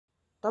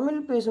தமிழ்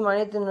பேசும்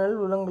அனைத்து நல்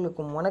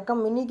உலகங்களுக்கும் வணக்கம்.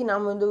 இன்றைக்கி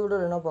நாம் இந்த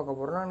வீடியோவில் என்ன பார்க்க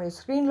போகிறோம், நாங்கள்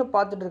ஸ்க்ரீனில்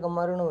பார்த்துட்டு இருக்க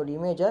மாதிரியான ஒரு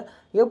இமேஜை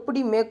எப்படி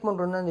மேக்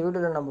பண்ணுறோன்னு இந்த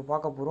வீடியோவில் நம்ம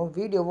பார்க்க போகிறோம்.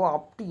 வீடியோவை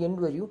அப் டு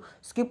எண்ட் வரையும்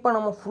ஸ்கிப்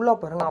பண்ணாமல் ஃபுல்லாக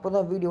பாருங்கள், அப்போ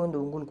தான் வீடியோ வந்து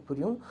உங்களுக்கு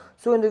புரியும்.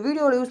 ஸோ இந்த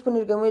வீடியோவில் யூஸ்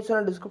பண்ணியிருக்க இமேஜ்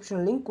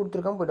டிஸ்கிரிப்ஷன் லிங்க்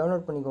கொடுத்துருக்கேன், போய்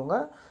டவுன்லோட் பண்ணிக்கோங்க.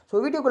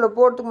 ஸோ வீடியோக்குள்ளே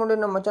போகிறதுக்கு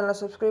முன்னாடி நம்ம சேனலை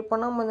சப்ஸ்கிரைப்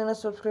பண்ணாமல்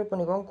இருந்தால் சப்ஸ்கிரைப்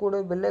பண்ணிக்கோங்க,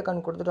 கூட பெல்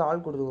ஐக்கான் கொடுத்துட்டு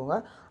ஆல் கொடுத்துக்கோங்க.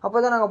 அப்போ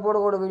தான் நாங்கள்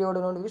போடக்கூட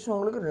வீடியோட நோட்டிஃபிகேஷன்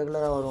உங்களுக்கு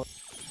ரெகுலராக வரும்.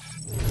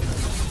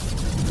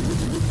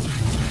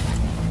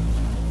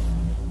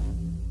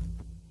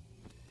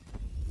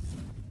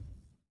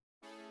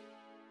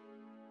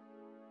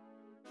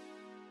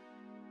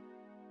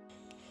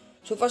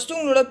 ஸோ ஃபஸ்ட்டு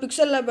உங்களோட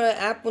பிக்சல்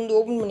ஆப் வந்து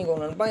ஓப்பன்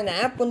பண்ணிக்கோங்க நண்பா. இந்த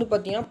ஆப் வந்து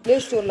பார்த்தீங்கன்னா ப்ளே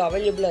ஸ்டோரில்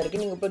அவைலபிளாக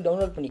இருக்குது, நீங்கள் போய்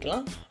டவுன்லோட்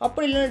பண்ணிக்கலாம்.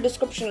 அப்படி இல்லைனா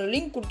டிஸ்கிரிப்ஷனில்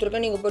லிங்க்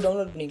கொடுத்துருக்கேன், நீங்கள் போய்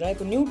டவுன்லோட் பண்ணிக்கலாம்.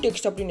 இப்போ நியூ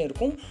டெக்ஸ்ட் அப்படின்னு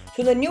இருக்கும். ஸோ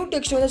இந்த நியூ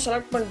டெக்ஸ்ட் வந்து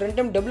செலக்ட் பண்ணுற 2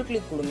 டைம் டபுள்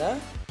கிளிக் கொடுங்க.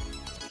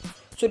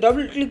 ஸோ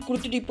டபுள் கிளிக்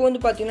கொடுத்துட்டு இப்போ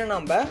வந்து பார்த்தீங்கன்னா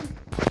நம்ம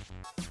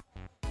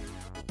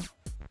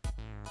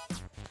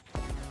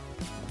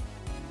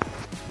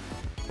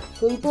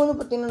ஸோ இப்போ வந்து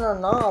பார்த்தீங்கன்னா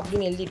நான்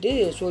அப்படின்னு எழுதிட்டு,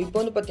 ஸோ இப்போ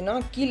வந்து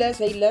பார்த்தீங்கன்னா கீழே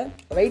சைடில்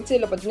ரைட்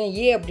சைடில் பார்த்தீங்கன்னா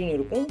ஏ அப்படின்னு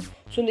இருக்கும்.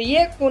 ஸோ இந்த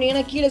ஏக்கு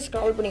போனீங்கன்னா கீழே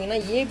ஸ்க்ரால் பண்ணிங்கன்னா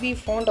ஏபி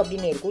ஃபாண்ட்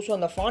அப்படின்னு இருக்கும். ஸோ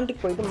அந்த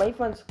ஃபாண்ட்டுக்கு போய்ட்டு மை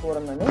ஃபாண்ட்ஸ்க்கு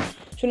போகிறேன் நான்.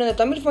 ஸோ நான்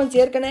தமிழ் ஃபாண்ட்ஸ்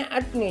ஏற்கனவே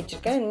ஆட் பண்ணி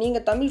வச்சுருக்கேன்.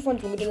 நீங்கள் தமிழ்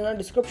ஃபாண்ட்ஸ் வந்துட்டு இல்லைனா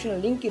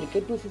டிஸ்கிரிப்ஷனில் லிங்க்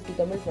இருக்குது, 250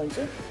 தமிழ்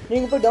ஃபாண்ட்ஸு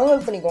நீங்கள் போய்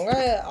டவுன்லோட் பண்ணிக்கோங்க.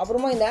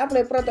 அப்புறமா இந்த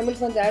ஆப்பில் எப்போ தமிழ்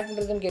ஃபாண்ட்ஸ் ஆட்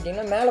பண்ணுறதுன்னு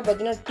கேட்டிங்கன்னா மேலே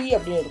பார்த்தீங்கன்னா டி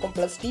அப்படின்னு இருக்கும்,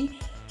 +T.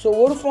 ஸோ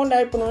ஒரு ஃபோல்டர்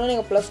ஆட் பண்ணணும்னா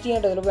நீங்கள் +T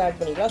போய் ஆட்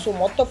பண்ணிக்கலாம். ஸோ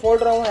மொத்த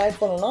ஃபோல்டராகவும்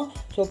ஆட் பண்ணணும்னா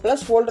ஸோ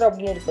ப்ளஸ் ஃபோல்டர்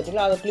அப்படின்னு இருக்குது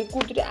பார்த்தீங்களா, அதை கிளிக்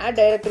கொடுத்துட்டு ஆட்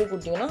டைரக்டரி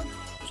கொடுத்தீங்கன்னா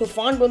ஸோ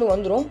ஃபாண்ட் வந்து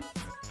வந்துடும்.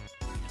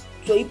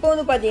 ஸோ இப்போ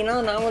வந்து பார்த்தீங்கன்னா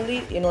நான் வந்து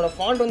என்னோடய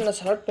ஃபாண்ட் வந்து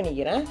நான் செலக்ட்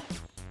பண்ணிக்கிறேன்.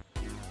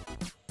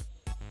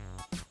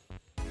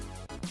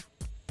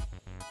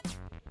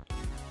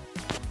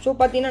 ஸோ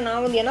பார்த்தீங்கன்னா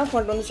நான் வந்து என்ன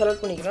ஃபாண்ட் வந்து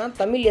செலக்ட் பண்ணிக்கிறேன்,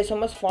 தமிழ்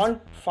SMS ஃபாண்ட்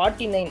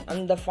 49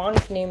 அந்த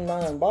ஃபாண்ட் நேம்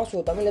தான் நண்பா.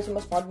 ஸோ தமிழ்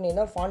SMS 49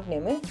 தான் ஃபாண்ட்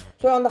நேமு.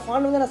 ஸோ அந்த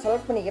ஃபாண்ட் வந்து நான்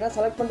செலக்ட் பண்ணிக்கிறேன்.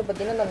 செலக்ட் பண்ணிட்டு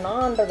பார்த்தீங்கன்னா இந்த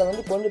நான்றதை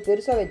வந்து கொஞ்சம்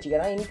பெருசாக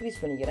வச்சுக்கிறேன்,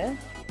 இன்க்ரீஸ் பண்ணிக்கிறேன்.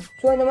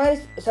 ஸோ இந்த மாதிரி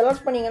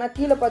செலக்ட் பண்ணிங்கன்னா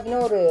கீழே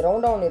பார்த்தீங்கன்னா ஒரு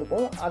ரவுண்டாக ஒன்று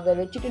இருக்கும், அதை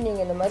வச்சுட்டு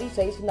நீங்கள் இந்த மாதிரி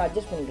சைஸ் வந்து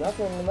அட்ஜஸ்ட் பண்ணிக்கலாம்.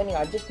 ஸோ இந்த மாதிரி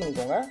நீங்கள் அட்ஜஸ்ட்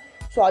பண்ணிக்கோங்க.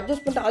 ஸோ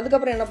அட்ஜஸ்ட் பண்ணிட்டு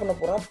அதுக்கப்புறம் என்ன பண்ண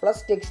போகிறோம்,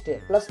 ப்ளஸ் டெக்ஸ்ட்டு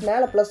ப்ளஸ்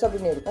மேலே ப்ளஸ்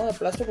அப்படின்னு இருக்கும், அந்த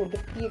ப்ளஸ்ஸை கொடுத்து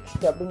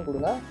TXT அப்படின்னு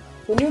கொடுங்க.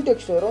 ஸோ நியூ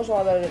டெக்ஸ்ட் வரும். ஸோ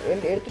அதை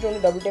எடுத்துகிட்டு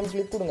வந்து டபுள் டைம்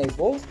கிளிக் கொடுங்க.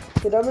 இப்போது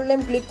ஸோ டபுள்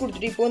டைம் கிளிக்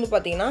கொடுத்துட்டு இப்போ வந்து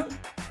பார்த்தீங்கன்னா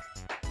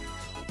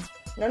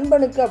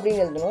நண்பனுக்கு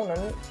அப்படின்னு எழுதணும்.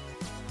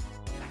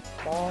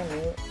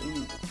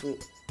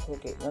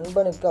 ஓகே,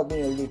 நண்பனுக்கு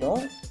அப்படின்னு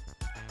எழுதிட்டோம்.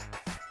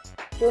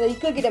 ஸோ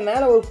இந்த கிட்ட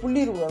மேலே ஒரு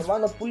புள்ளி இருக்கும்,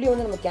 அந்த புள்ளியை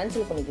வந்து நம்ம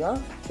கேன்சல் பண்ணிக்கலாம்.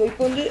 ஸோ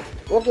இப்போ வந்து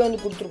ஓகே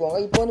வந்து கொடுத்துருக்கோங்க.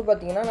 இப்போ வந்து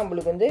பார்த்தீங்கன்னா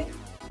நம்மளுக்கு வந்து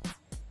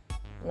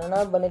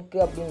நண்பனுக்கு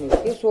அப்படின்னு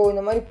இருக்குது. ஸோ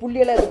இந்த மாதிரி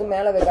புள்ளியெல்லாம் எதுக்கு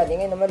மேலே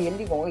வைக்காதீங்க, இந்த மாதிரி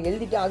எழுதிக்கோங்க.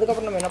 எழுதிட்டு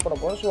அதுக்கப்புறம் நம்ம என்ன பண்ண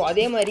போகிறோம், ஸோ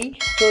அதே மாதிரி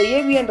ஸோ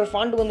ஏபி என்ற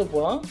ஃபாண்ட் வந்து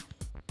போகலாம்.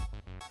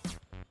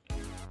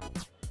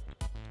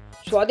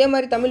 ஸோ அதே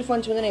மாதிரி தமிழ்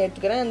ஃபாண்ட்ஸ் வந்து நான்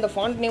எடுத்துக்கிறேன். இந்த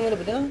ஃபாண்ட் நேம் வந்து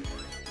பார்த்தீங்கன்னா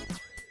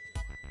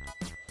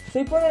ஸோ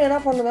இப்போ வந்து என்ன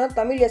பண்ணுறதுனா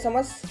தமிழ்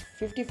SMS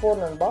 54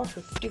 நண்பா. ஸோ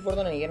 54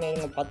 தான் நான்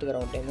ஏற்கனவே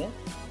பார்த்துக்கிறேன் ஒரு டைமு.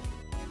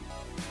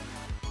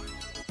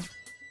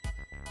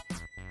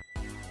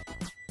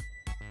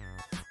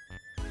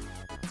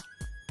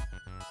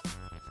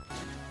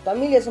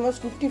 தமிழ் SMS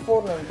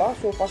 54 நண்பா.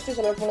 ஸோ ஃபஸ்ட்டு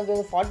செலக்ட் பண்ணது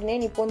வந்து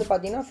 49, இப்போ வந்து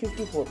பார்த்தீங்கன்னா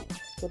 54.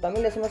 ஸோ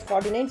தமிழ் SMS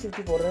 49,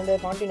 54 ரெண்டு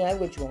ஃபாண்ட்டு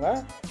ஞாபகம் வச்சுக்கோங்க.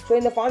 ஸோ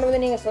இந்த ஃபாண்ட்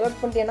வந்து நீங்கள் செலக்ட்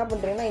பண்ணிட்டு என்ன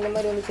பண்ணுறீங்கன்னா இந்த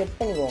மாதிரி வந்து செட்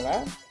பண்ணிக்கோங்க.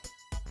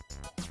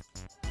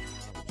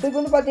 ஸோ இப்போ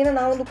வந்து பார்த்தீங்கன்னா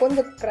நான் வந்து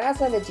கொஞ்சம்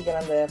கிராஸாக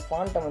வச்சுக்கிறேன் அந்த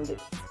ஃபாண்ட்டை வந்து.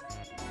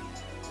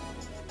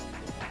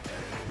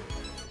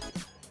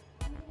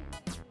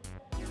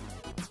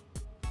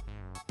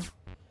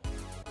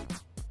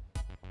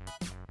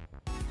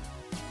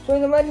 ஸோ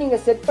இந்த மாதிரி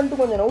நீங்கள் செட் பண்ணிட்டு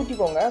கொஞ்சம்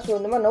நவுத்திக்கோங்க. ஸோ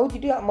இந்த மாதிரி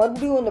நவுத்திட்டு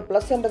மறுபடியும் இந்த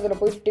 +என்றதில்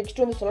போய்ட்டு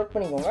டெக்ஸ்ட் வந்து செலக்ட்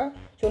பண்ணிக்கோங்க.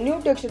 So new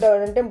text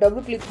 2 time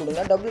double click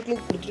கொடுங்க. டபுள்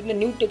கிளிக் கொடுத்துட்டு இந்த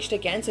நியூ டெக்ஸ்ட்டை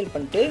கேன்சல்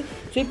பண்ணிட்டு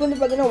ஸோ இப்போ வந்து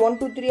பார்த்தீங்கன்னா 1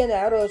 2 3 அந்த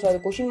ஆரோ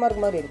கொஷின்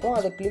மார்க் மாதிரி இருக்கும்,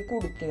 அதை கிளிக்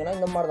கொடுத்தீங்கன்னா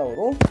இந்த மாதிரி தான்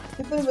வரும்.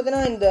 இப்போ வந்து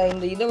பார்த்தீங்கன்னா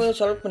இந்த இதை வந்து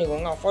செலக்ட்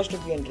பண்ணிக்கோங்க,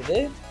 அஃபாஸ்ட்பின்றது.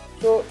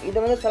 ஸோ இதை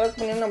வந்து செலக்ட்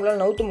பண்ணிங்கன்னா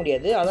நம்மளால் நவுத்த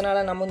முடியாது,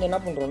 அதனால் நம்ம வந்து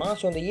என்ன பண்ணுறோம்னா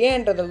ஸோ இந்த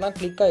ஏன்றதில் தான்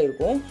கிளிக்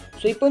ஆகிருக்கும்.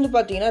 ஸோ இப்போ வந்து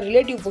பார்த்தீங்கன்னா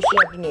ரிலேட்டிவ்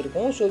பொசிஷன் அப்படின்னு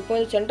இருக்கும். ஸோ இப்போ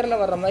வந்து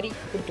சென்டரில் வர்ற மாதிரி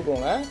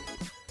கொடுத்துக்கோங்க.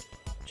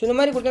 ஸோ இந்த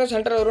மாதிரி கொடுத்தா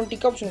சென்டரில் வரும்,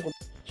 டிக் ஆப்ஷன்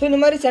கொடுத்து ஸோ இந்த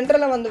மாதிரி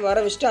சென்டரில் வந்து வர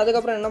வச்சுட்டு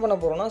அதுக்கப்புறம் என்ன பண்ண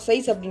போகிறோம்னா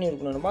சைஸ் அப்படின்னு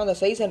இருக்கணும். அந்த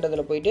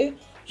சைஸ்ன்றதில் போய்ட்டு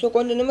ஸோ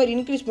கொஞ்சம் இந்த மாதிரி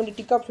இன்க்ரீஸ் பண்ணி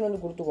டிக் ஆப்ஷன்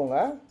வந்து கொடுத்துக்கோங்க.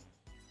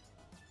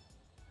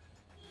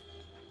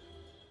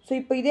 ஸோ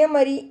இப்போ இதே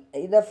மாதிரி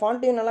இதை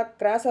ஃபாண்ட்டையும் நல்லா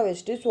கிராஸாக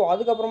வச்சுட்டு ஸோ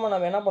அதுக்கப்புறமா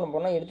நம்ம என்ன பண்ண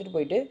போகிறோம்னா எடுத்துகிட்டு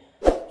போயிட்டு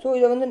ஸோ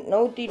இதை வந்து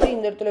நவுத்திட்டு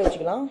இந்த இடத்துல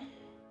வச்சுக்கலாம்.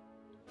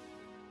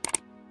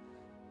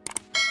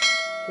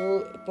 ஸோ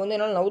இப்போ வந்து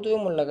என்னால்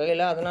நவுத்தவே முடியல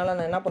கையில், அதனால்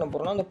நான் என்ன பண்ண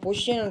போகிறேன்னா அந்த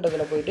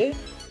பொசிஷன்ன்றதில் போய்ட்டு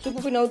ஸோ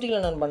இப்போ போய்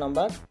நவுத்திக்கலாம் நண்பா.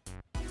 நம்ம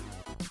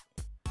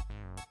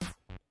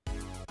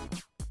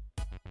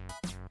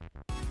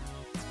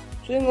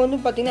ஸோ இங்கே வந்து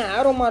பார்த்தீங்கன்னா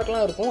ஆரோ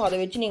மார்க்லாம் இருக்கும், அதை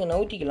வச்சு நீங்கள்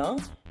நவுத்திக்கலாம்.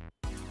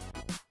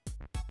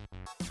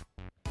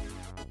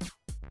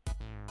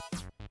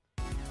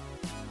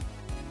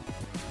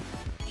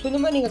 ஸோ இந்த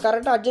மாதிரி நீங்கள்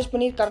கரெக்டாக அட்ஜஸ்ட்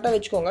பண்ணி கரெக்டாக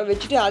வச்சுக்கோங்க.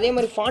 வச்சுட்டு அதே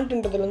மாதிரி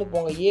ஃபாண்ட்டுன்றதில் வந்து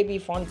போங்க, ஏபி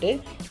ஃபாண்ட்டு.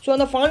 ஸோ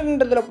அந்த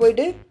ஃபாண்ட்டுன்றதில்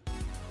போய்ட்டு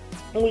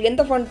உங்களுக்கு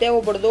எந்த ஃபாண்ட்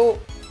தேவைப்படுதோ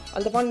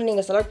அந்த ஃபாண்ட்டை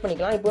நீங்கள் செலக்ட்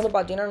பண்ணிக்கலாம். இப்போ வந்து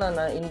பார்த்தீங்கன்னா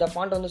நான் இந்த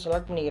ஃபாண்ட்டை வந்து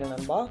செலக்ட் பண்ணிக்கிறேன்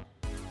நண்பா.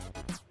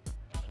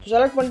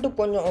 செலக்ட் பண்ணிட்டு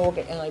கொஞ்சம்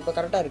ஓகே இப்போ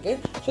கரெக்டாக இருக்குது.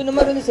 ஸோ இந்த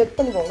மாதிரி வந்து செட்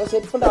பண்ணிக்கோங்க.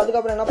 செட் பண்ணிட்டு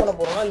அதுக்கப்புறம் என்ன பண்ண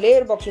போகிறோம்னா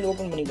லேயர் பாக்ஸ் வந்து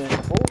ஓப்பன் பண்ணிக்கோங்க.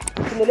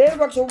 இப்போது இந்த லேயர்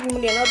பாக்ஸ் ஓப்பன்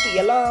பண்ணி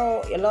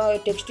எல்லா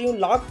டெக்ஸ்ட்டையும்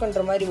லாக்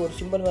பண்ணுற மாதிரி ஒரு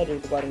சிம்பிள் மாதிரி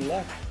இருக்குது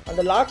பாருங்களேன்.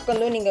 அந்த லாக்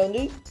வந்து நீங்கள்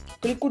வந்து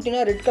கிளிக்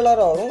கொடுத்தீங்கன்னா ரெட்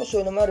கலராக வரும். ஸோ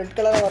இந்த மாதிரி ரெட்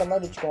கலராக வர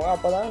மாதிரி வச்சுக்கோங்க.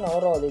 அப்போ தான்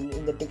நவராது,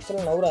 இந்த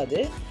டெக்ஸ்ட்லாம் நவராது.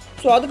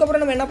 ஸோ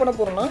அதுக்கப்புறம் நம்ம என்ன பண்ண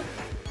போகிறோம்னா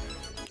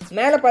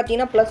மேலே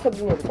பார்த்தீங்கன்னா ப்ளஸ்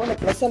அப்படின்னு இருக்கும். அந்த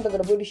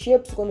ப்ளஸ்ன்றதில் போய்ட்டு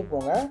ஷேப்ஸுக்கு வந்து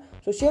போங்க.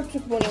 ஸோ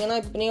ஷேப்ஸுக்கு போனீங்கன்னா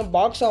இப்போ நீங்கள்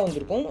பாக்ஸாக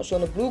வந்துருக்கும். ஸோ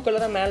அந்த ப்ளூ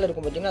கலராக மேலே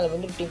இருக்கும் பார்த்தீங்கன்னா அதை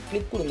வந்து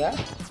கிளிக் கொடுங்க.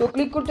 ஸோ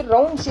கிளிக் கொடுத்து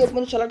ரவுண்ட் ஷேப்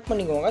வந்து செலக்ட்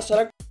பண்ணிக்கோங்க.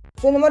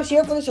 ஸோ இந்த மாதிரி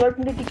ஷேப் வந்து செலக்ட்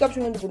பண்ணி டிக்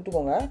ஆப்ஷன் வந்து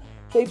கொடுத்துக்கோங்க.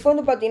 ஸோ இப்போ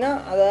வந்து பார்த்தீங்கன்னா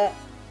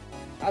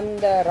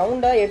அந்த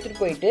ரவுண்டாக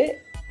எடுத்துகிட்டு போயிட்டு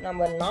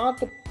நம்ம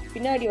நாக்கு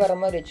பின்னாடி வர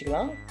மாதிரி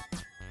வச்சுக்கலாம்.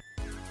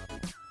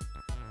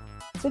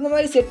 ஸோ இந்த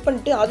மாதிரி செட்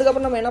பண்ணிட்டு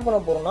அதுக்கப்புறம் நம்ம என்ன பண்ண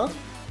போகிறோம்னா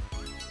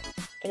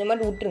இந்த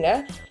மாதிரி விட்டுருங்க.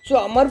 ஸோ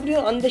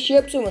மறுபடியும் அந்த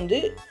ஷேப்ஸை வந்து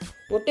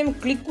ஒரு டைம்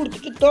கிளிக்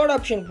கொடுத்துட்டு தேர்ட்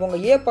ஆப்ஷன் போங்க.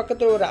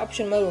 பக்கத்தில் ஒரு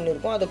ஆப்ஷன் மாதிரி ஒன்று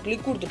இருக்கும். அதை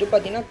கிளிக் கொடுத்துட்டு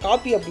பார்த்தீங்கன்னா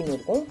காப்பி அப்படின்னு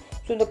இருக்கும்.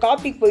 ஸோ இந்த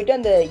காப்பிக்கு போயிட்டு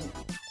அந்த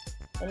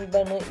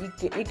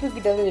இக்கு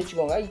கிட்ட வந்து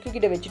வச்சுக்கோங்க. இக்கு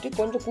கிட்ட வச்சுட்டு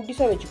கொஞ்சம்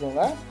குட்டிஸாக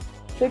வச்சுக்கோங்க.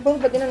 ஸோ இப்போ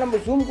வந்து பார்த்தீங்கன்னா நம்ம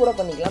ஜூம் கூட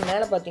பண்ணிக்கலாம்.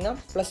 மேலே பார்த்தீங்கன்னா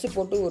ப்ளஸ்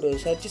போட்டு ஒரு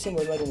சர்ச்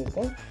சிம்பிள் மாதிரி ஒன்று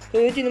இருக்கும். ஸோ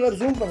வச்சு இந்த மாதிரி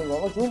ஜூம்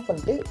பண்ணிக்கோங்க. ஜூம்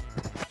பண்ணிட்டு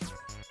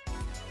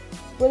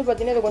இப்போ வந்து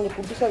பார்த்தீங்கன்னா இதை கொஞ்சம்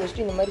குட்டிஸாக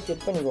வச்சுட்டு இந்த மாதிரி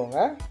செட் பண்ணிக்கோங்க.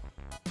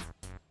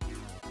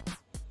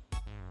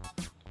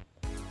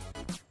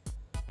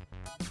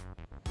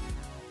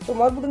 ஸோ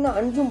மறுபடியும் நான்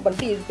அன்ஜூம்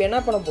பண்ணிட்டு இப்போ என்ன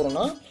பண்ண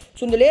போகிறோம்னா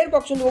ஸோ இந்த லேயர்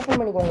பாக்ஸ் வந்து ஓப்பன்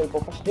பண்ணிக்கோங்க. இப்போ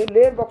ஃபஸ்ட்டு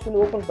லேயர் பாக்ஸ்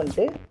வந்து ஓப்பன்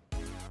பண்ணிட்டு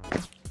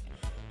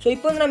ஸோ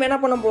இப்போ வந்து நம்ம என்ன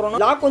பண்ண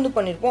போகிறோம்னா லாக் வந்து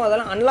பண்ணியிருப்போம்.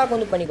 அதெல்லாம் அன்லாக்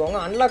வந்து பண்ணிக்கோங்க.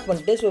 அன்லாக்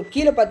பண்ணிட்டு ஸோ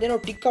கீழே பார்த்தீங்கன்னா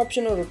ஒரு டிக்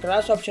ஆப்ஷன் ஒரு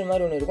கிராஸ் ஆப்ஷன்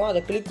மாதிரி ஒன்று இருக்கும். அதை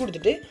கிளிக்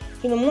கொடுத்துட்டு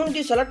ஸோ இந்த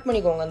 3 செலக்ட்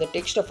பண்ணிக்கோங்க. அந்த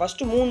டெக்ஸ்ட்டை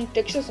ஃபஸ்ட்டு 3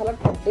 டெக்ஸ்ட்டை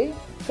செலக்ட் பண்ணிட்டு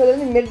ஸோ அதை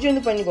வந்து மெர்ஜ்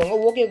வந்து பண்ணிக்கோங்க.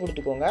 ஓகே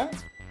கொடுத்துக்கோங்க.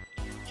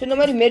 ஸோ இந்த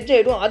மாதிரி மெர்ஜ்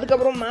ஆகிடும்.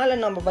 அதுக்கப்புறம் மேலே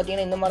நம்ம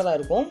பார்த்தீங்கன்னா இந்த மாதிரி தான்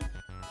இருக்கும்.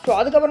 ஸோ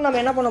அதுக்கப்புறம் நம்ம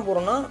என்ன பண்ண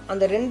போகிறோம்னா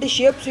அந்த 2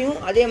 ஷேப்ஸையும்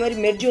அதே மாதிரி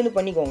மெர்ஜ் வந்து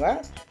பண்ணிக்கோங்க.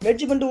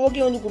 மெர்ஜ் பண்ணிட்டு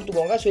ஓகே வந்து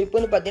கொடுத்துக்கோங்க. ஸோ இப்போ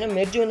வந்து பார்த்தீங்கன்னா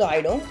மெர்ஜ் வந்து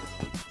ஆகிடும்.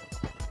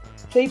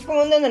 ஸோ இப்போ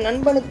வந்து அந்த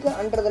நண்பனுக்கு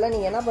அன்றதெல்லாம்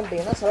நீங்கள் என்ன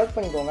பண்ணுறீங்கன்னா செலக்ட்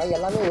பண்ணிக்கோங்க.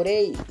 எல்லாமே ஒரே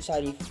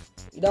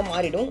இதாக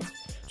மாறிடும்.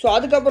 ஸோ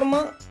அதுக்கப்புறமா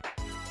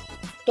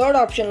தேர்ட்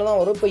ஆப்ஷனில் தான்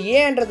வரும். இப்போ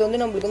ஏன்றது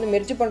வந்து நம்மளுக்கு வந்து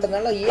மெர்ஜ்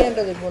பண்ணுறதுனால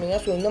ஏன்றது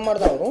போனீங்கன்னா ஸோ இந்த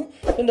மாதிரி தான் வரும்.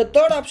 ஸோ இந்த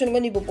தேர்ட் ஆப்ஷனுக்கு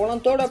வந்து இப்போ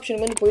போகலாம். தேர்ட்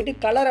ஆப்ஷனுக்கு வந்து போயிட்டு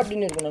கலர்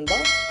அப்படின்னு இருக்கும் நண்பா.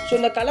 ஸோ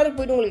இந்த கலருக்கு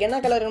போய்ட்டு உங்களுக்கு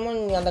என்ன கலர் வேணுமோ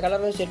நீங்கள் அந்த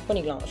கலர் வந்து செட்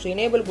பண்ணிக்கலாம். ஸோ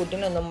எனேபிள்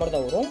கொடுத்தீங்கன்னா இந்த மாதிரி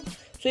தான் வரும்.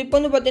 ஸோ இப்போ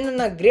வந்து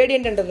பார்த்தீங்கன்னா நான்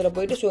கிரேடியன்ட்ன்றதில்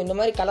போய்ட்டு ஸோ இந்த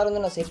மாதிரி கலர்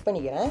வந்து நான் செட்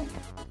பண்ணிக்கிறேன்.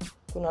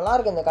 ஸோ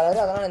நல்லாயிருக்கு இந்த கலர்.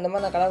 அதனால் இந்த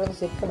மாதிரி நான் கலர் வந்து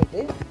செட் பண்ணிவிட்டு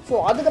ஸோ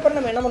அதுக்கப்புறம்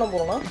நம்ம என்ன பண்ண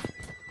போகிறோம்னா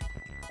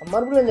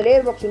மறுபடியும் இந்த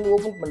லேயர் பாக்ஸ் வந்து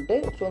ஓப்பன் பண்ணிட்டு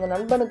ஸோ அந்த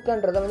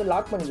நண்பனுக்குன்றதை வந்து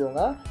லாக்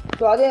பண்ணிக்கோங்க.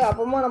 ஸோ அதே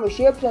அப்புறமா நம்ம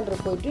ஷேப்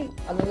சென்டர் போயிட்டு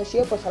அந்த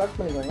ஷேப்பை செலக்ட்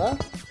பண்ணிக்கோங்க.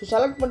 ஸோ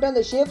செலக்ட் பண்ணிட்டு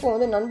அந்த ஷேப்பை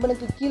வந்து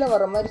நண்பனுக்கு கீழே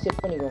வர மாதிரி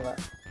செட் பண்ணிக்கோங்க.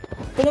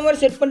 இந்த மாதிரி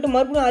செட் பண்ணிட்டு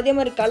மறுபடியும் அதே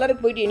மாதிரி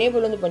கலருக்கு போயிட்டு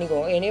எனேபிள் வந்து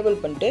பண்ணிக்கோங்க.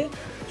 எனேபிள் பண்ணிட்டு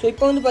ஸோ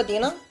இப்போ வந்து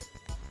பார்த்தீங்கன்னா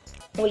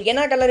உங்களுக்கு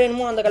என்ன கலர்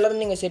வேணுமோ அந்த கலர்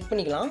வந்து நீங்கள் செட்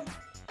பண்ணிக்கலாம்.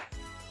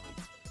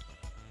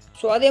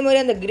 ஸோ அதே மாதிரி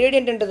அந்த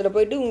கிரேடியன்ட்ன்றதில்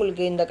போய்ட்டு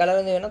உங்களுக்கு இந்த கலர்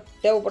வந்து வேணால்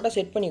தேவைப்பட்டால்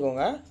செட்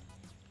பண்ணிக்கோங்க.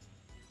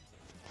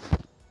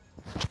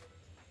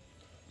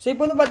 ஸோ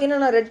இப்போ வந்து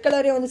பார்த்தீங்கன்னா நான் ரெட்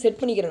கலரே வந்து செட்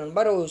பண்ணிக்கிறேன்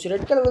நண்பர்.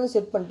 ரெட் கலர் வந்து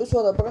செட் பண்ணிட்டு ஸோ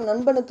அதுக்கப்புறம்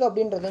நண்பனுக்கு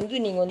அப்படின்றது வந்து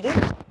நீங்கள் வந்து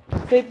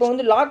ஸோ இப்போ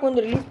வந்து லாக்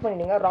வந்து ரிலீஸ்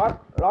பண்ணிவிடுங்க.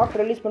 லாக்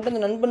ரிலீஸ் பண்ணிட்டு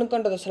அந்த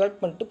நண்பனுக்குன்றதை செலக்ட்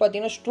பண்ணிட்டு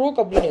பார்த்தீங்கன்னா ஸ்ட்ரோக்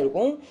அப்படின்னு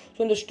இருக்கும். ஸோ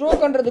இந்த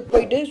ஸ்ட்ரோக்ன்றதுக்கு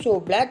போயிட்டு ஸோ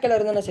பிளாக்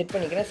கலர் தான் நான் செட்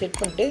பண்ணிக்கிறேன். செட்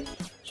பண்ணிட்டு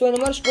ஸோ இந்த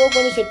மாதிரி ஸ்ட்ரோக்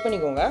வந்து செட்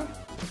பண்ணிக்கோங்க.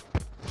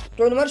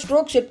 ஸோ இந்த மாதிரி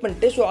ஸ்ட்ரோக் செட்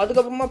பண்ணிட்டு ஸோ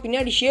அதுக்கப்புறமா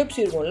பின்னாடி ஷேப்ஸ்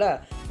இருக்கும்ல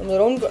நம்ம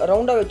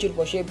ரவுண்டாக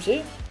வச்சுருப்போம் ஷேப்ஸு.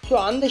 ஸோ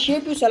அந்த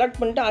ஷேப்பையும் செலக்ட்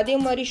பண்ணிட்டு அதே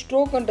மாதிரி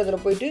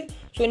ஸ்ட்ரோக்ன்றதில் போயிட்டு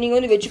ஸோ நீங்கள்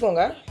வந்து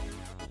வச்சுக்கோங்க.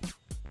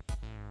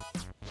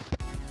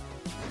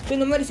 ஸோ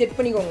இந்த மாதிரி செட்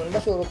பண்ணிக்கோங்க.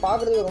 ஸோ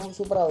பார்க்குறதுக்கு ரொம்ப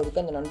சூப்பராக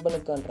இருக்குது அந்த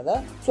நண்பனுக்குன்றதை.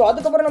 ஸோ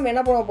அதுக்கப்புறம் நம்ம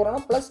என்ன பண்ண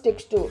போகிறோம்னா ப்ளஸ்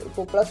டெக்ஸ்ட்டு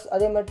இப்போ ப்ளஸ்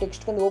அதே மாதிரி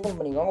டெக்ஸ்ட் வந்து ஓப்பன்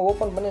பண்ணிக்கோங்க.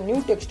 ஓப்பன் பண்ணி நியூ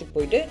டெக்ஸ்ட்டுக்கு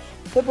போயிட்டு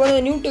ஸோ இப்போ வந்து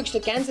நியூ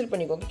டெக்ஸ்ட்டை கேன்சல்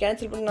பண்ணிக்கோங்க.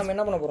 கேன்சல் பண்ணி நம்ம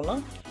என்ன பண்ண போகிறோம்னா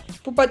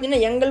இப்போ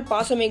பார்த்தீங்கன்னா எங்கள்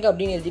பாசமேக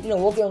அப்படின்னு எழுதிட்டு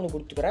நான் ஓகே வந்து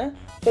கொடுத்துக்கிறேன்.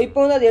 ஸோ இப்போ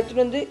வந்து அதை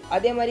எடுத்துகிட்டு வந்து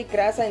அதே மாதிரி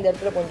கிராஸாக இந்த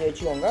இடத்துல கொஞ்சம்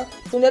வச்சுக்கோங்க.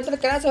 ஸோ இந்த இடத்துல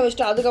கிராஸாக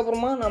வச்சுட்டு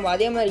அதுக்கப்புறமா நம்ம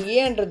அதே மாதிரி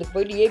ஏன்றதுக்கு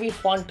போயிட்டு ஏபி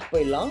ஃபாண்ட்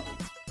போயிடலாம்.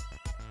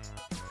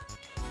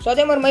 ஸோ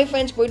அதே மாதிரி மை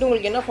ஃபைன்ஸ் போயிட்டு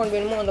உங்களுக்கு என்ன ஃபாண்ட்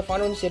வேணுமோ அந்த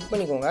ஃபாண்ட் வந்து செட்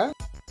பண்ணிக்கோங்க.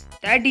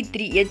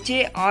 33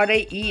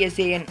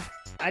 HARIESAN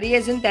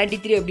அரியசன்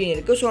 33 அப்படின்னு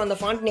இருக்குது. ஸோ அந்த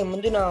ஃபாண்ட் நேம்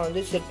வந்து நான்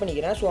வந்து செட்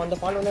பண்ணிக்கிறேன். ஸோ அந்த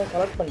ஃபாண்ட் வந்து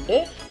செலக்ட் பண்ணிட்டு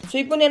ஸோ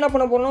இப்போ வந்து என்ன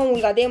பண்ண போகிறோம்னா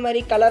உங்களுக்கு அதே மாதிரி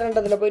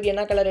கலர்ன்றதில் போய்ட்டு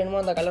என்ன கலர் வேணுமோ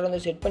அந்த கலர் வந்து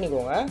செட்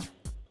பண்ணிக்கோங்க.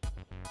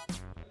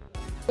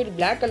 போய்ட்டு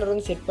பிளாக் கலர்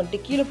வந்து செட் பண்ணிட்டு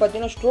கீழே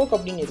பார்த்தீங்கன்னா ஸ்ட்ரோக்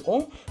அப்படின்னு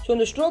இருக்கும். ஸோ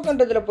இந்த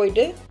ஸ்ட்ரோக்ன்றதில்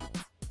போய்ட்டு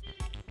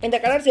இந்த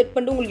கலர் செட்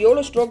பண்ணிட்டு உங்களுக்கு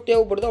எவ்வளோ ஸ்ட்ரோக்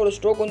தேவைப்படுதோ அவ்வளோ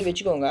ஸ்ட்ரோக் வந்து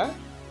வச்சுக்கோங்க.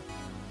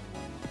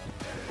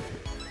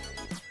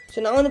 ஸோ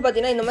நான் வந்து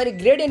பார்த்தீங்கன்னா இந்த மாதிரி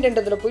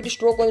கிரேடியன்ட்ன்றதில் போய்ட்டு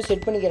ஸ்ட்ரோக் வந்து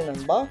செட் பண்ணிக்கிறேன்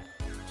நண்பா.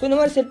 ஸோ இந்த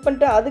மாதிரி செட்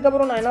பண்ணிட்டு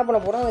அதுக்கப்புறம் நான் என்ன பண்ண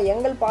போகிறேன் அந்த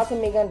எங்கள்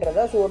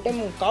பாசமேகன்றதை ஸோ ஒரு டைம்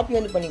காப்பி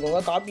வந்து பண்ணிக்கோங்க.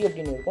 காப்பி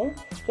அப்படின்னு இருக்கும்.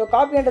 ஸோ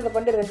காப்பின்றதை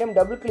பண்ணிட்டு 2 டைம்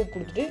டபுள் கிளிக்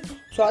கொடுத்துட்டு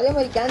ஸோ அதே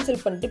மாதிரி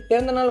கேன்சல் பண்ணிட்டு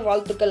பிறந்தநாள்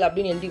வாழ்த்துக்கள்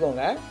அப்படின்னு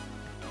எழுதிக்கோங்க.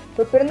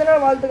 ஸோ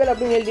பிறந்தநாள் வாழ்த்துக்கள்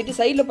அப்படின்னு எழுதிட்டு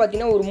சைடில்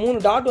பார்த்தீங்கன்னா ஒரு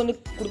 3 டாட் வந்து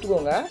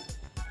கொடுத்துக்கோங்க.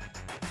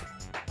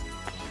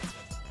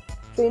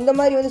 ஸோ இந்த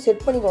மாதிரி வந்து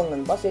செட் பண்ணிக்கோங்க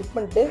நண்பா. செட்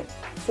பண்ணிட்டு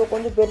ஸோ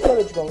கொஞ்சம் பெருசாக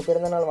வச்சுக்கோங்க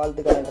பிறந்தநாள்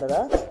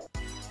வாழ்த்துக்கள்ன்றதை.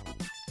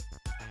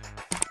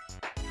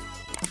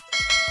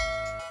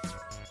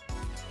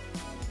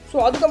 ஸோ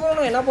அதுக்கப்புறம்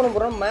நம்ம என்ன பண்ண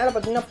போகிறோம், மேலே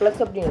பார்த்தீங்கன்னா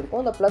ப்ளஸ் அப்படின்னு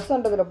இருக்கும். அந்த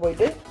ப்ளஸ்ன்றதில்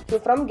போயிட்டு ஸோ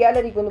ஃப்ரம்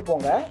கேலரிக்கு வந்து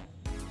போங்க.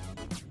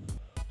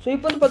 ஸோ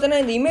இப்போ வந்து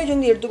பார்த்தீங்கன்னா இந்த இமேஜ்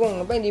வந்து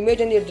எடுத்துக்கோங்க. இப்போ இந்த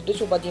இமேஜ் வந்து எடுத்துகிட்டு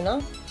ஸோ பார்த்தீங்கன்னா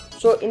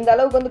ஸோ இந்த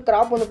அளவுக்கு வந்து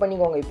கிராப் வந்து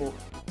பண்ணிக்கோங்க. இப்போது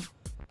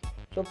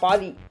ஸோ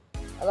பாதி,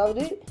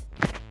 அதாவது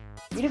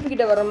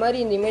இடுப்புக்கிட்ட வர மாதிரி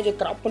இந்த இமேஜை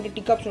கிராப் பண்ணிட்டு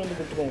டிக் ஆப்ஷன் வந்து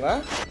கொடுத்துக்கோங்க.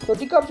 ஸோ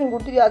டிக் ஆப்ஷன்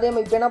கொடுத்துட்டு அதே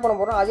மாதிரி இப்போ என்ன பண்ண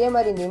போகிறோம், அதே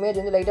மாதிரி இந்த இமேஜ்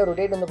வந்து லைட்டாக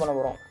ரொட்டேட் வந்து பண்ண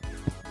போகிறோம்.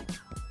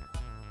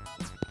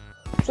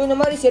 ஸோ இந்த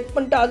மாதிரி செட்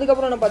பண்ணிட்டு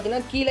அதுக்கப்புறம் என்ன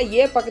பார்த்தீங்கன்னா கீழே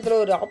ஏ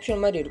பக்கத்தில் ஒரு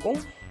ஆப்ஷன் மாதிரி இருக்கும்.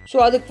 ஸோ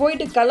அதுக்கு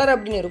போயிட்டு கலர்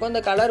அப்படின்னு இருக்கும்.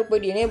 அந்த கலருக்கு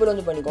போயிட்டு எனேபிள்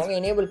வந்து பண்ணிக்கோங்க.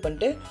 எனேபிள்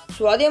பண்ணிட்டு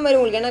ஸோ அதே மாதிரி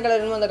உங்களுக்கு என்ன கலர்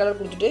வேணுமோ அந்த கலர்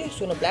கொடுத்துட்டு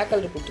ஸோ நான் பிளாக்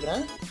கலர்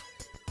கொடுத்துக்கிறேன்.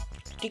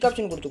 டிக்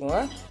ஆப்ஷன் கொடுத்துக்கோங்க.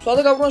 ஸோ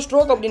அதுக்கப்புறம்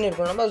ஸ்ட்ரோக் அப்படின்னு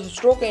இருக்கும். நம்ம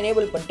ஸ்ட்ரோக்கை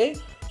எனேபிள் பண்ணிட்டு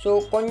ஸோ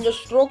கொஞ்சம்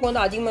ஸ்ட்ரோக்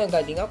வந்து அதிகமாக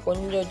இருக்காதீங்க,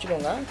 கொஞ்சம்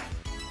வச்சுக்கோங்க.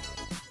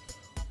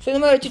 ஸோ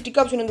இந்த மாதிரி வச்சு டிக்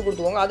ஆப்ஷன் வந்து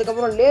கொடுத்துக்கோங்க.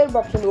 அதுக்கப்புறம் லேயர்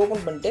பாக்ஸ் வந்து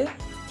ஓப்பன் பண்ணிட்டு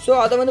ஸோ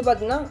அதை வந்து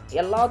பார்த்தீங்கன்னா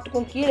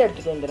எல்லாத்துக்கும் கீழே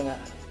எடுத்துகிட்டு வந்துடுங்க.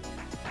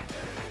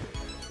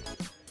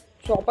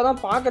 ஸோ அப்போ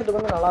தான் பார்க்குறதுக்கு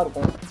வந்து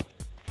நல்லாயிருக்கும்.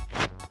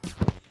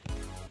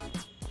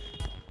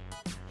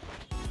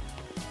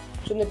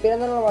 ஸோ இந்த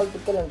பிறந்தநாள்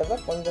வாழ்த்துக்கள்ன்றதை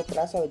கொஞ்சம்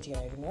கிராஸாக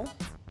வச்சுக்கிறேன். இருங்க.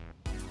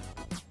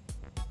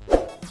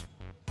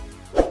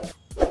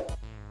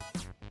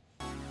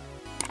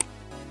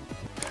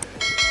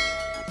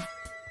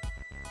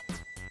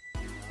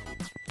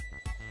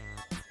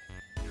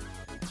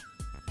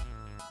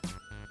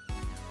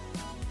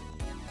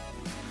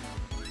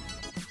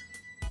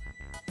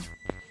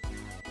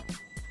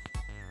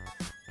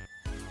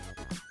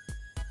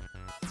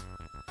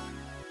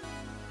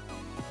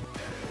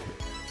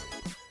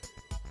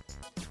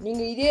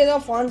 நீங்கள் இதே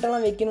தான்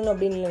ஃபாண்ட்டெல்லாம் வைக்கணும்னு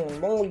அப்படின்னு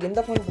இல்லைங்க. உங்களுக்கு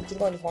எந்த ஃபாண்ட்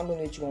பிடிச்சிருக்கோ அந்த ஃபாண்ட்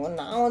வந்து வச்சுக்கோங்க.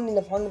 நான் வந்து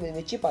இந்த ஃபாண்ட்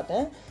வச்சு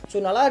பார்த்தேன்.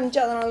 ஸோ நல்லா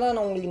இருந்துச்சு, அதனால தான்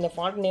நான் உங்களுக்கு இந்த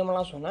ஃபாண்ட்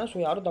நேமெல்லாம் சொன்னேன். ஸோ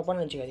யாரும் தப்பாக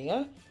நினச்சிக்காதீங்க.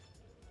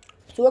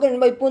 ஸோ ஓகே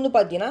நம்ம இப்போ வந்து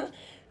பார்த்தீங்கன்னா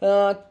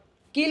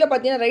கீழே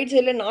பார்த்தீங்கன்னா ரைட்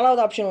சைடில்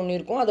 4வது ஆப்ஷன் ஒன்று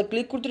இருக்கும். அதை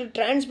கிளிக் கொடுத்துட்டு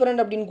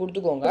டிரான்ஸ்பரண்ட் அப்படின்னு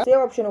கொடுத்துக்கோங்க.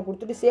 சேவ் ஆப்ஷனை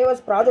கொடுத்துட்டு சேவ்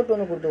அஸ் ப்ராஜெக்ட்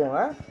ஒன்று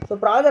கொடுத்துக்கோங்க.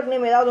 ஸோ ப்ராஜெக்ட்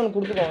நேம் ஏதாவது ஒன்று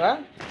கொடுத்துக்கோங்க.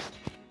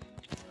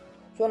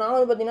 ஸோ நான்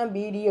வந்து பார்த்தீங்கன்னா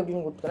பிடி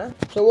அப்படின்னு கொடுத்துக்கிறேன்.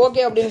 ஸோ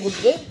ஓகே அப்படின்னு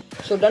கொடுத்துட்டு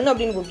ஸோ டன்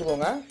அப்படின்னு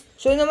கொடுத்துக்கோங்க.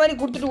 ஸோ இந்த மாதிரி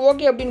கொடுத்துட்டு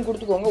ஓகே அப்படின்னு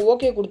கொடுத்துக்கோங்க.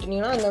 ஓகே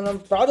கொடுத்துட்டிங்கன்னா அந்த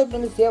ப்ராஜெக்ட்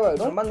வந்து சேவ்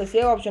ஆகிடும். நம்ம அந்த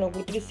சேவ் ஆப்ஷனை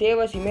கொடுத்துட்டு சேவ்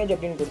அஸ் இமேஜ்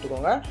அப்படின்னு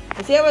கொடுத்துக்கோங்க.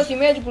 சேவ் அஸ்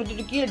இமேஜ்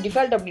கொடுத்துட்டு கீழே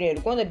டிஃபால்ட் அப்படின்னு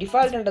இருக்கும். அந்த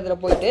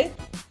டிஃபால்ட்ன்றதில் போயிட்டு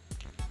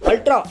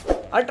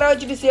அல்ட்ரா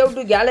வச்சுட்டு சேவ்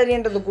டு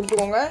கேலரின்றதை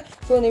கொடுத்துக்கோங்க.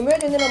 ஸோ இந்த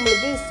இமேஜ் வந்து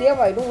நம்மளுக்கு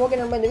சேவ் ஆகிடும்.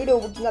 ஓகே நம்ம இந்த வீடியோ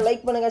பிடிச்சிருந்தா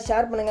லைக் பண்ணுங்கள்,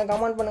 ஷேர் பண்ணுங்கள்,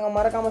 கமெண்ட் பண்ணுங்கள்,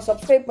 மறக்காமல்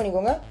சப்ஸ்கிரைப்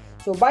பண்ணிக்கோங்க.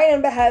 ஸோ பை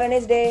நண்பா, ஹேவ் a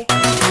nice day.